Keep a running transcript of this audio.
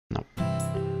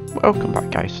Welcome back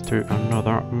guys to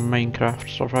another Minecraft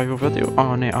survival video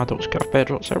on the Adultscraft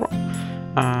Bedrock server.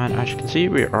 And as you can see,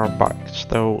 we are back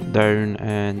still down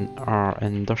in our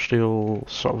industrial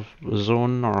sort of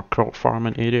zone or crop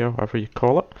farming area, whatever you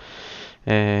call it.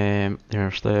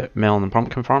 There's the melon and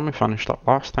pumpkin farm we finished up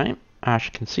last time. As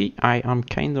you can see, I am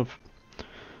kind of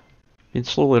been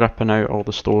slowly ripping out all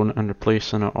the stone and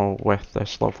replacing it all with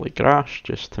this lovely grass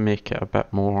just to make it a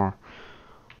bit more,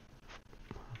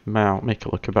 well, make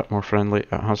it look a bit more friendly.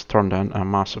 It has turned into a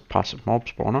massive passive mob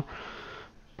spawner,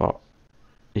 but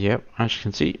yep, as you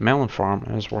can see, melon farm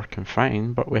is working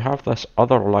fine, but we have this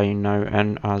other line now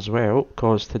in as well,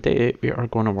 because today we are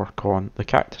going to work on the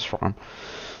cactus farm.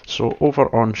 So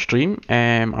over on stream,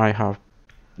 I have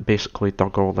basically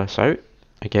dug all this out.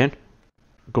 Again,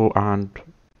 go and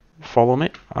follow me.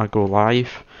 I go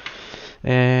live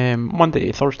Monday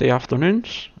to Thursday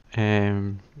afternoons,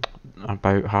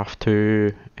 about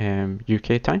 2:30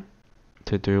 UK time,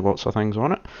 to do lots of things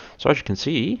on it. So as you can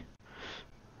see,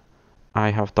 I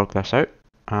have dug this out.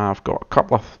 I've got a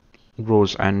couple of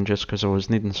rows in just because I was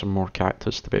needing some more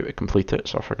cactus to be able to complete it,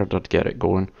 so I figured I'd get it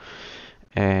going.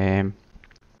 And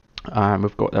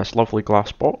we've got this lovely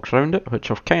glass box around it, which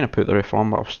I've kind of put the roof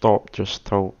on, but I've stopped just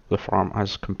till the farm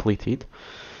is completed.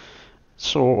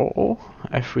 So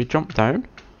if we jump down,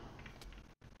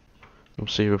 you'll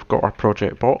see we've got our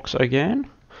project box again.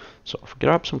 So if we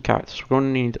grab some cactus, we're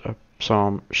going to need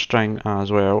some string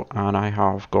as well, and I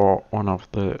have got one of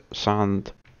the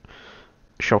sand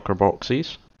shulker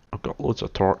boxes. I've got loads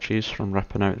of torches from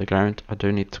ripping out the ground. I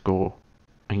do need to go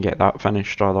and get that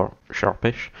finished rather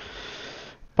sharpish.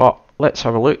 But let's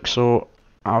have a look. So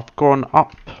I've gone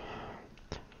up.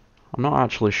 I'm not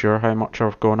actually sure how much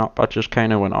I've gone up. I just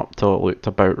kind of went up till it looked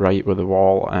about right with the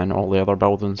wall and all the other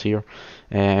buildings here.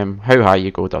 How high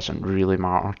you go doesn't really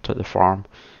matter to the farm.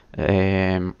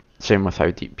 Same with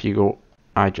how deep you go.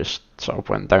 I just sort of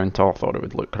went down till I thought it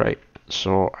would look right.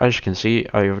 So as you can see,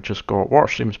 I've just got water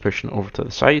streams pushing over to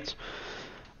the sides.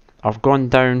 I've gone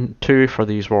down 2 for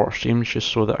these water streams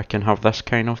just so that I can have this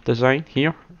kind of design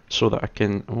here. So that I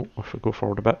can, if we go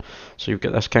forward a bit, so you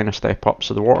get this kind of step up.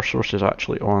 So the water source is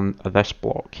actually on this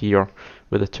block here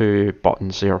with the 2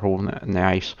 buttons there holding it in the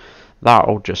ice.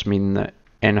 That'll just mean that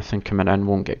anything coming in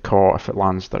won't get caught if it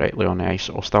lands directly on the ice.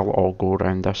 It'll still all go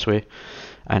around this way.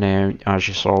 And then as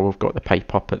you saw, we've got the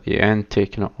pipe up at the end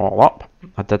taking it all up.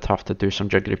 I did have to do some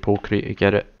jiggery pokery to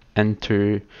get it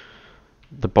into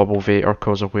the bubble vator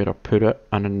because of where I put it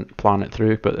and then plan it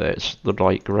through, but it's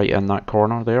like right in that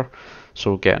corner there.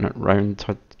 So getting it round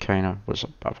kind of was a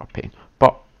bit of a pain,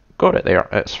 but got it there,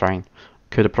 it's fine.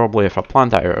 Could have probably, if I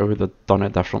planned it out, I would have done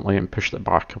it differently and pushed it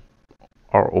back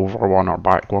or over one or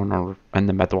back one or in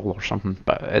the middle or something,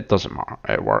 but it doesn't matter,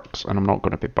 it works, and I'm not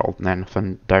going to be building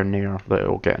anything down there that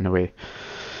will get in the way.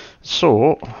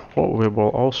 So what we will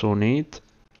also need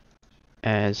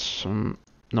is some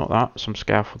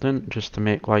scaffolding just to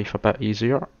make life a bit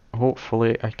easier.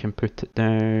 Hopefully I can put it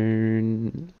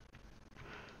down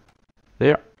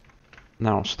there.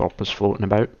 That'll stop us floating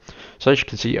about. So as you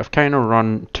can see, I've kind of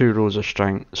run 2 rows of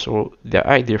string. So the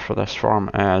idea for this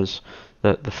farm is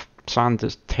that the sand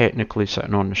is technically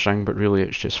sitting on the string, but really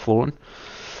it's just floating.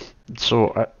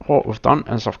 So what we've done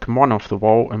is I've come one off the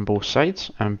wall on both sides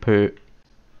and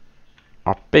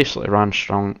I basically ran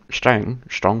strung string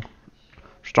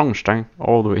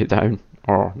all the way down,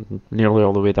 or nearly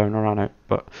all the way down. I ran out,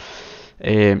 but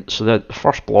so the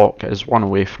first block is one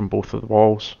away from both of the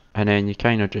walls, and then you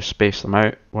kind of just space them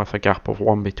out with a gap of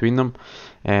 1 between them.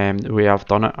 The way I've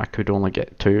done it, I could only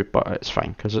get 2, but it's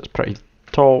fine because it's pretty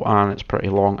tall and it's pretty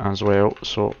long as well,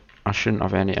 so I shouldn't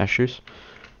have any issues.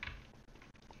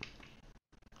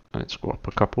 Let's go up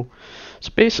a couple.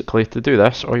 So basically, to do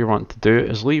this, all you want to do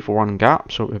is leave 1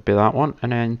 gap, so it would be that one,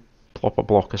 and then plop a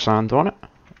block of sand on it.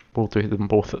 We'll do them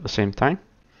both at the same time.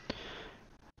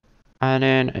 And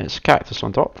then it's cactus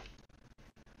on top.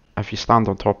 If you stand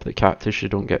on top of the cactus, you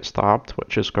don't get stabbed,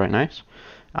 which is quite nice.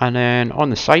 And then on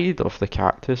the side of the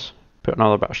cactus, put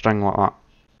another bit of string like that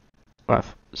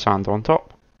with sand on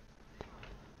top.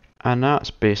 And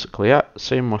that's basically it.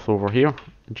 Same with over here.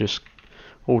 Just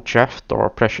hold shift or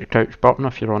press your crouch button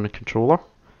if you're on the controller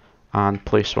and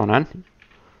place one in.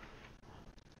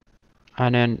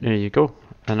 And then there you go.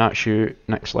 And that's you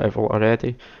next level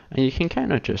already. And you can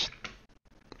kind of just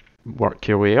work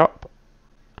your way up.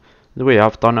 The way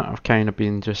I've done it, I've kind of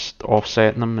been just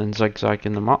offsetting them and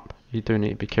zigzagging them up. You do need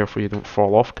to be careful you don't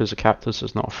fall off because the cactus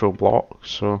is not a full block,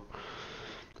 so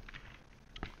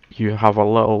you have a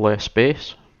little less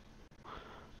space.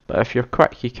 But if you're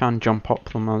quick, you can jump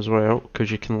up them as well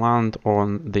because you can land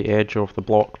on the edge of the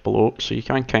block below, so you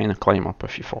can kind of climb up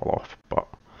if you fall off. But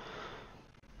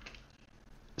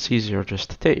It's easier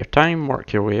just to take your time,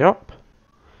 work your way up.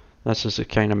 This is the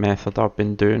kind of method I've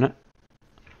been doing it,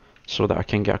 so that I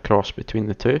can get across between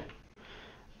the two.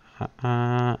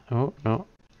 Oh no,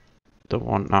 don't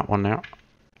want that one there.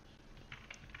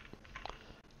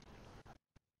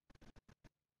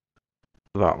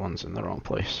 That one's in the wrong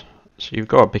place. So you've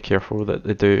got to be careful that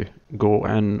they do go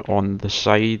in on the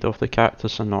side of the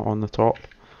cactus and not on the top.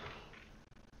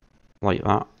 Like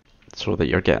that. So that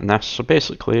you're getting this. So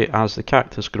basically, as the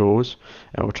cactus grows,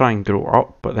 it will try and grow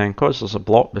up, but then because there's a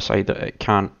block beside it, it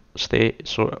can't stay,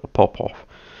 so it'll pop off.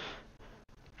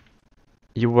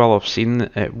 You will have seen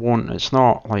that it won't, it's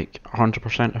not like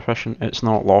 100% efficient, it's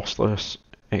not lossless,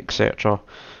 etc.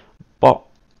 But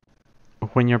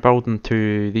when you're building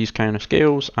to these kind of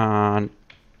scales, and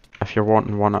if you're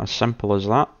wanting one as simple as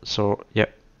that, so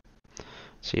yep,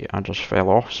 see, I just fell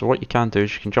off. So what you can do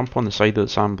is you can jump on the side of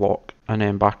the sand block and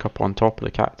then back up on top of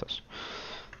the cactus.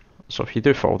 So if you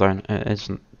do fall down, it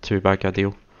isn't too big a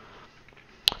deal.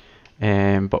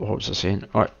 But what was I saying?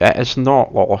 It's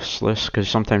not lossless, because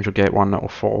sometimes you'll get one that will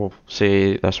fall,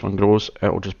 say this one grows,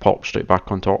 it'll just pop straight back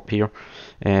on top here.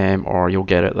 Or you'll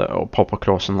get it that it'll pop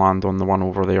across and land on the one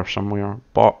over there somewhere.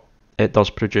 But it does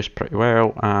produce pretty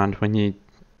well, and when you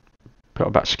put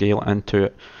a bit of scale into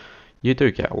it, you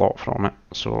do get a lot from it.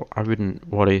 So I wouldn't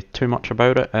worry too much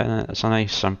about it. It's a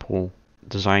nice simple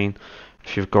design.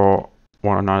 If you've got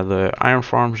one of the iron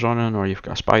farms running, or you've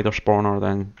got a spider spawner,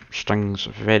 then string's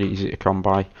very easy to come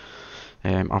by.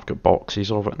 I've got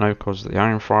boxes of it now because of the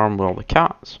iron farm with all the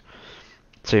cats.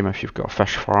 Same if you've got a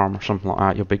fish farm or something like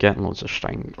that, you'll be getting loads of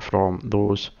string from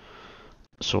those.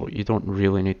 So you don't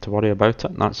really need to worry about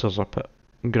it, and that's us up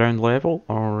at ground level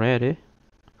already.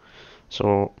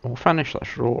 So we'll finish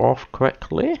this row off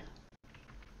quickly.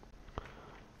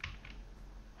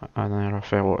 And then I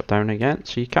fell down again.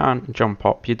 So you can jump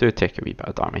up, you do take a wee bit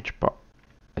of damage, but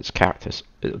it's cactus.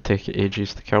 It'll take you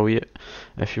ages to kill you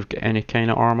if you've got any kind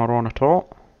of armour on at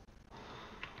all.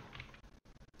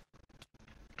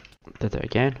 Did it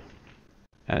again.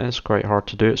 It is quite hard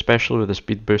to do, especially with the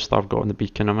speed boost I've got on the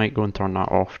beacon. I might go and turn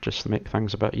that off just to make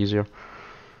things a bit easier.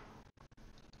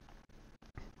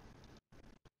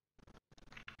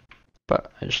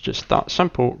 But it's just that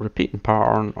simple repeating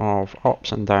pattern of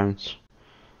ups and downs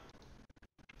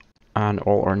and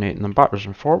alternating them backwards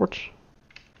and forwards.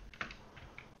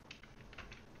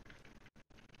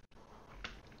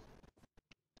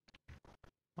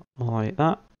 Like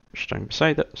that. String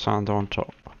beside it, sand on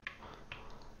top.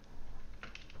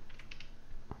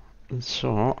 And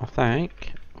so I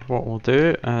think what we'll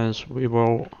do is we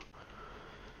will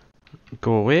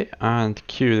go away and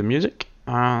cue the music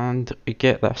and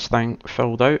get this thing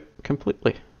filled out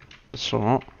completely.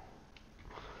 So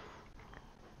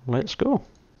let's go.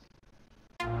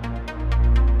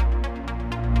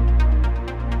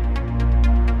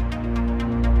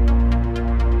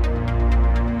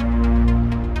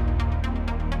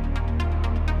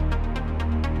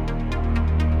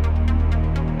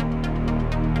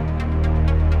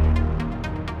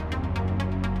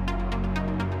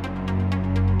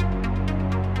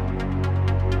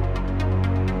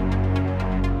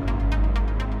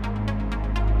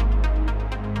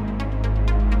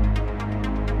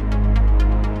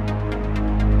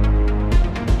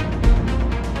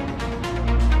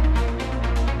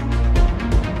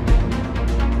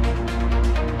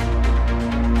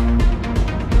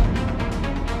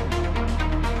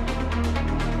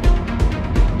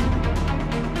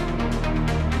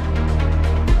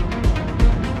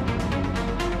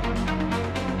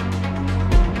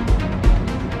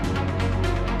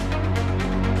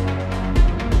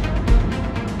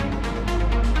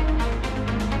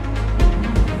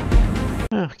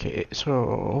 Okay,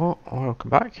 so welcome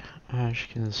back. As you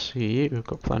can see, we've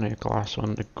got plenty of glass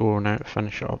on the go now to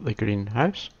finish up the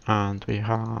greenhouse, and we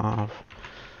have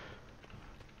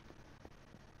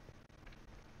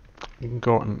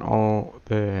gotten all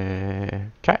the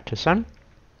cactus in.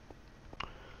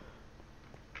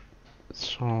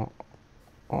 So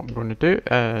what I'm going to do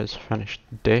is finish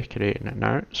decorating it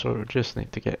now, so we just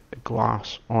need to get the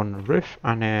glass on the roof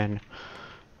and then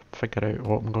figure out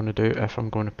what I'm going to do, if I'm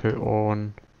going to put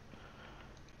on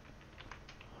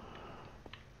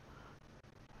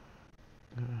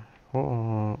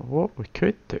what we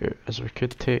could do is we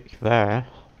could take this, I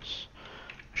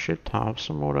should have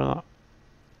some more of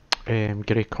that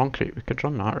grey concrete, we could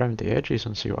run that around the edges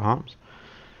and see what happens.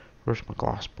 Where's my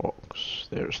glass box?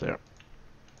 There's there.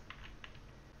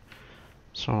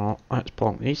 So let's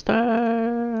plonk these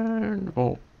down.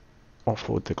 We'll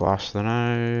offload the glass there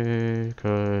now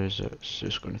because it's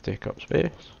just going to take up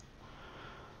space.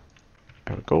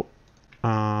 There we go.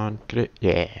 And And grey,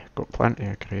 yeah, got plenty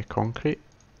of grey concrete.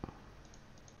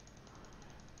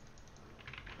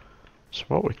 So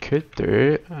what we could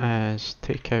do is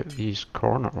take out these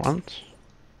corner ones.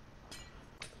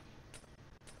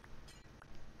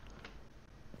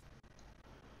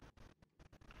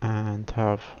 And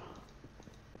have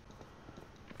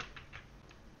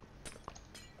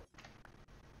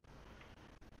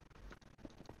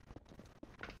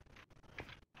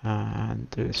and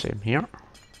do the same here.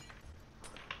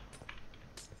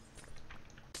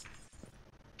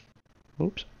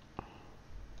 Oops.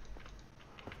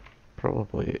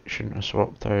 Probably shouldn't have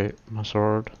swapped out my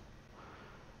sword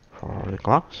for the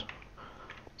glass.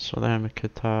 So then we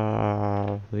could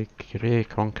have the grey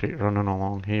concrete running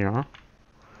along here.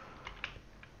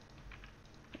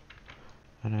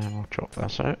 And then we'll chop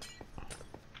this out.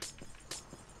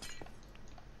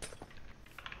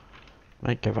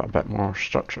 Might give it a bit more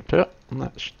structure to it.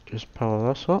 Let's just pull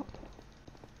this up.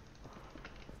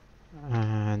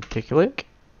 And take a look.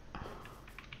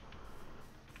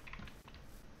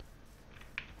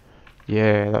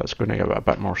 Yeah, that's going to give it a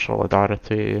bit more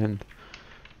solidarity and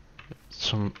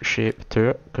some shape to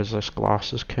it, because this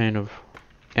glass is kind of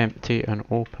empty and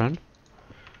open.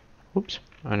 Oops,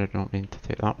 I did not mean to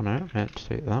take that one out, I meant to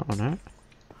take that one out.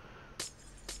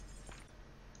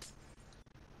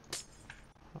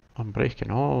 I'm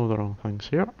breaking all the wrong things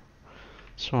here.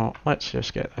 So let's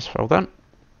just get this filled in.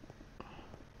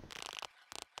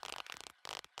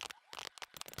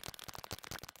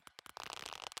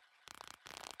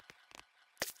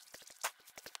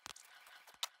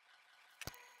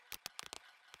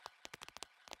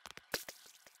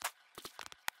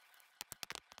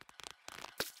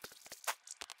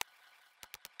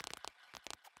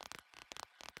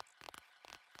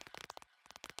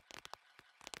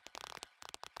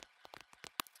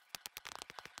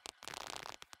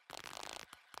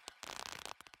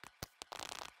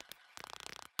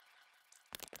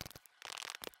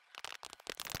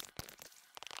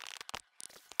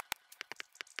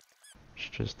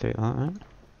 Let's just take that out.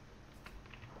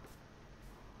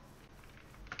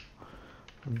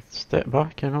 And step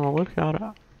back and have a look at it.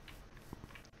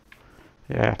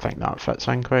 Yeah, I think that fits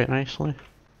in quite nicely.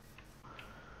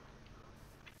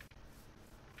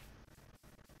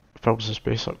 Fills the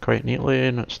space up quite neatly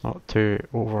and it's not too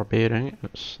overbearing.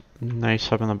 It's nice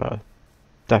having a bit of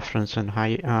difference in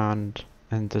height and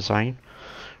in design.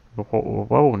 But what we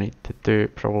will need to do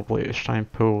probably is try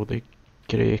and pull the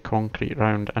grey concrete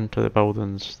round into the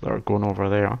buildings that are going over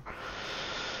there.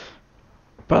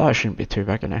 But that shouldn't be too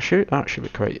big an issue. That should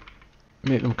be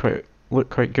make them look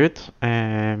quite good.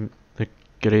 The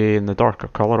grey and the darker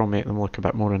colour will make them look a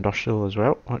bit more industrial as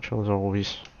well, which is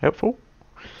always helpful.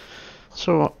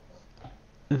 So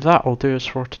that'll do us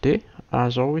for today.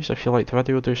 As always, if you liked the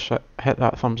video, do hit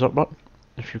that thumbs up button.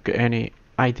 If you've got any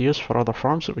ideas for other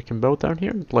farms that we can build down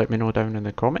here, let me know down in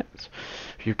the comments.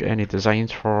 If you've got any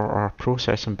designs for our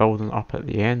process and building up at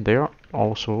the end there,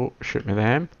 also shoot me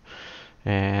them.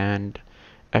 And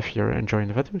if you're enjoying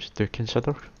the videos, do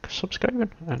consider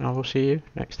subscribing, and I will see you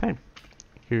next time.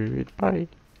 Goodbye.